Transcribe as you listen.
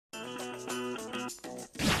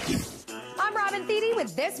Robin Thede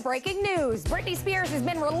with this breaking news. Britney Spears has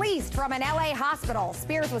been released from an LA hospital.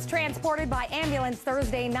 Spears was transported by ambulance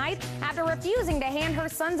Thursday night after refusing to hand her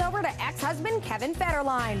sons over to ex-husband Kevin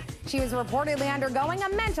Federline. She was reportedly undergoing a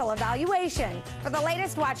mental evaluation. For the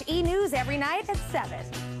latest, watch E! News every night at 7.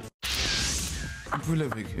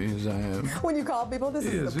 Prolific as I am. When you call people, this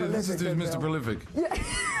is the prolific. This is Mr. Prolific. Yeah.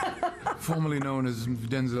 Formerly known as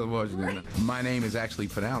Denzel Washington. My name is actually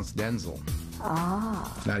pronounced Denzel.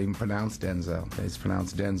 Ah. It's not even pronounced Denzel. It's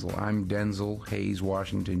pronounced Denzel. I'm Denzel Hayes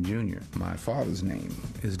Washington Jr. My father's name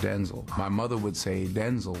is Denzel. My mother would say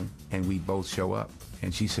Denzel, and we'd both show up.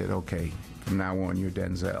 And she said, okay, from now on, you're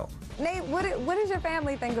Denzel. Nate, what does your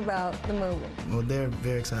family think about the movie? Well, they're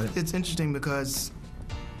very excited. It's interesting because,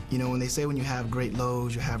 you know, when they say when you have great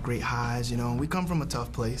lows, you have great highs, you know, we come from a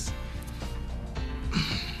tough place.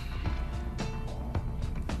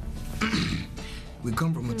 We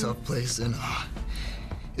come from a tough place, and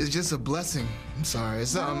it's just a blessing. I'm sorry.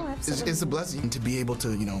 It's a blessing to be able to,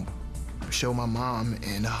 you know, show my mom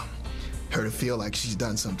and her to feel like she's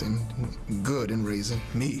done something good in raising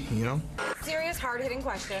me, you know? Serious, hard-hitting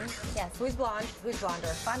question. Yes. Who's blonde? Who's blonder?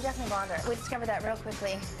 I'm definitely blonder. We discovered that real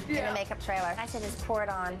quickly in the makeup trailer. I said just pour it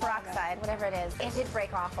on, peroxide, whatever it is. It did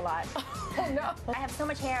break off a lot. Oh, no. I have so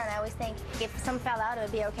much hair, and I always think if some fell out, it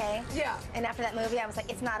would be okay. Yeah. And after that movie, I was like,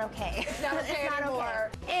 it's not okay. It's not okay it's not anymore.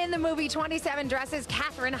 Okay. In the movie 27 Dresses,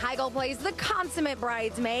 Katherine Heigl plays the consummate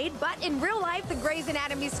bridesmaid, but in real life, the Grey's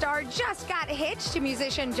Anatomy star just got hitched to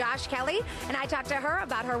musician Josh Kelly, and I talked to her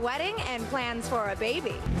about her wedding and plans for a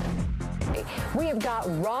baby. We have got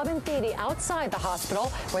Robin Thede outside the hospital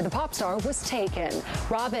where the pop star was taken.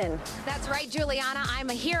 Robin. That's right, Juliana. I'm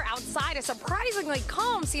here outside a surprisingly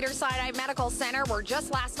calm Cedars-Sinai Medical Center where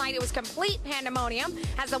just last night it was complete pandemonium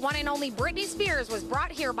as the one and only Britney Spears was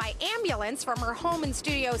brought here by ambulance from her home in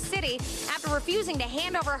Studio City after refusing to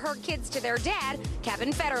hand over her kids to their dad,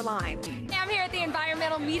 Kevin Federline. Now I'm here at the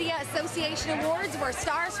Environmental Media Association Awards where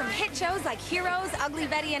stars from hit shows like Heroes, Ugly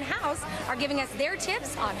Betty, and House are giving us their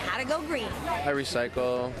tips on how to go green. I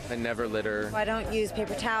recycle. I never litter. I don't use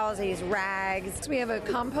paper towels. I use rags. We have a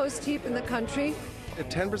compost heap in the country. If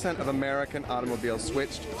 10% of American automobiles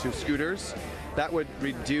switched to scooters, that would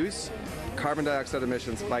reduce carbon dioxide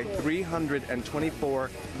emissions by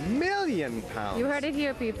 324 million pounds. You heard it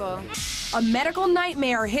here, people. A medical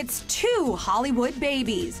nightmare hits 2 Hollywood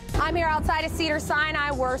babies. I'm here outside of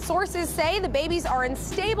Cedars-Sinai where sources say the babies are in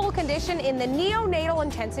stable condition in the neonatal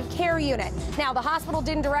intensive care unit. Now, the hospital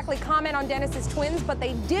didn't directly comment on Dennis's twins, but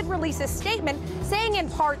they did release a statement saying in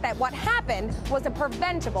part that what happened was a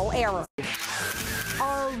preventable error.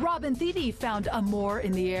 Our Robin Thede found amour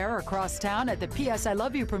in the air across town at the P.S. I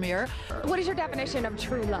Love You premiere. What is your definition of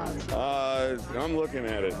true love? I'm looking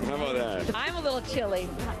at it. How about that? I'm a little chilly.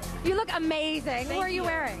 You look amazing. Who are you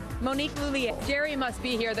wearing? Monique Lullier. Jerry must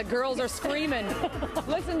be here. The girls are screaming.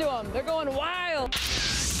 Listen to them. They're going wild.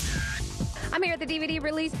 I'm here at the DVD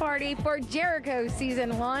release party for Jericho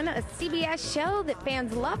Season 1, a CBS show that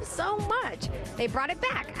fans love so much. They brought it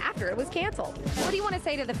back after it was canceled. What do you want to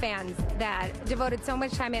say to the fans that devoted so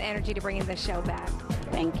much time and energy to bringing this show back?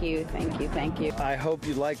 Thank you, thank you, thank you. I hope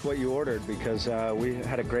you like what you ordered because we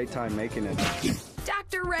had a great time making it.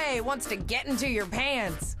 Dr. Ray wants to get into your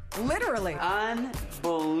pants. Literally.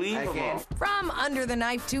 Unbelievable. From under the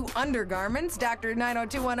knife to undergarments, Dr.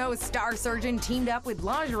 90210's star surgeon teamed up with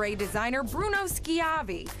lingerie designer Bruno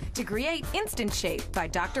Schiavi to create Instant Shape by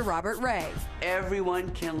Dr. Robert Ray. Everyone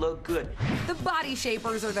can look good. The body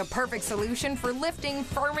shapers are the perfect solution for lifting,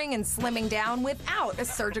 firming, and slimming down without a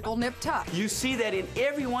surgical nip tuck. You see that in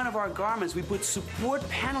every one of our garments, we put support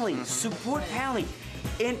paneling, support paneling.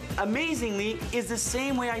 And amazingly, it's the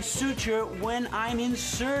same way I suture when I'm in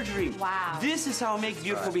surgery. Wow. This is how I make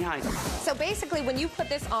beautiful behind. So basically, when you put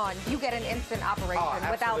this on, you get an instant operation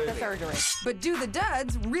without the surgery. But do the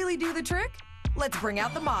duds really do the trick? Let's bring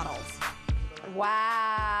out the models.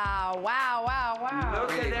 Wow, wow, wow, wow.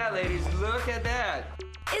 Look at that, ladies. Look at that.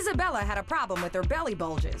 Isabella had a problem with her belly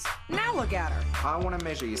bulges. Now look at her. I want to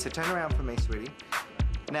measure you, so turn around for me, sweetie.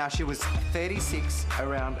 Now, she was 36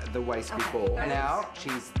 around the waist before. Now,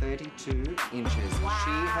 she's 32 inches. Wow.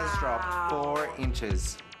 She has dropped 4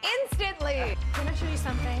 inches. Instantly. Can I show you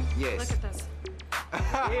something? Yes. Look at this.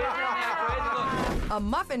 A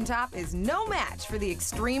muffin top is no match for the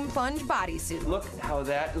extreme plunge bodysuit. Look how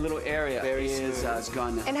that little area is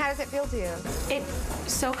gone now. And how does it feel to you? It's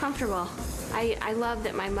so comfortable. I love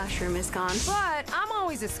that my mushroom is gone. But I'm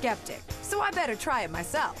always a skeptic, so I better try it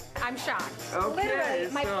myself. I'm shocked. Okay,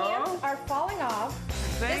 Literally, my pants are falling off.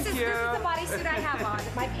 Thank you. This is the bodysuit I have on.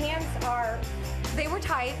 My pants are They were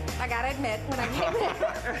tight, I gotta admit, when I came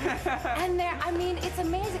in. And they're, I mean, it's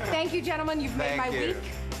amazing. Thank you, gentlemen. You've made my week.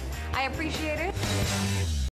 I appreciate it.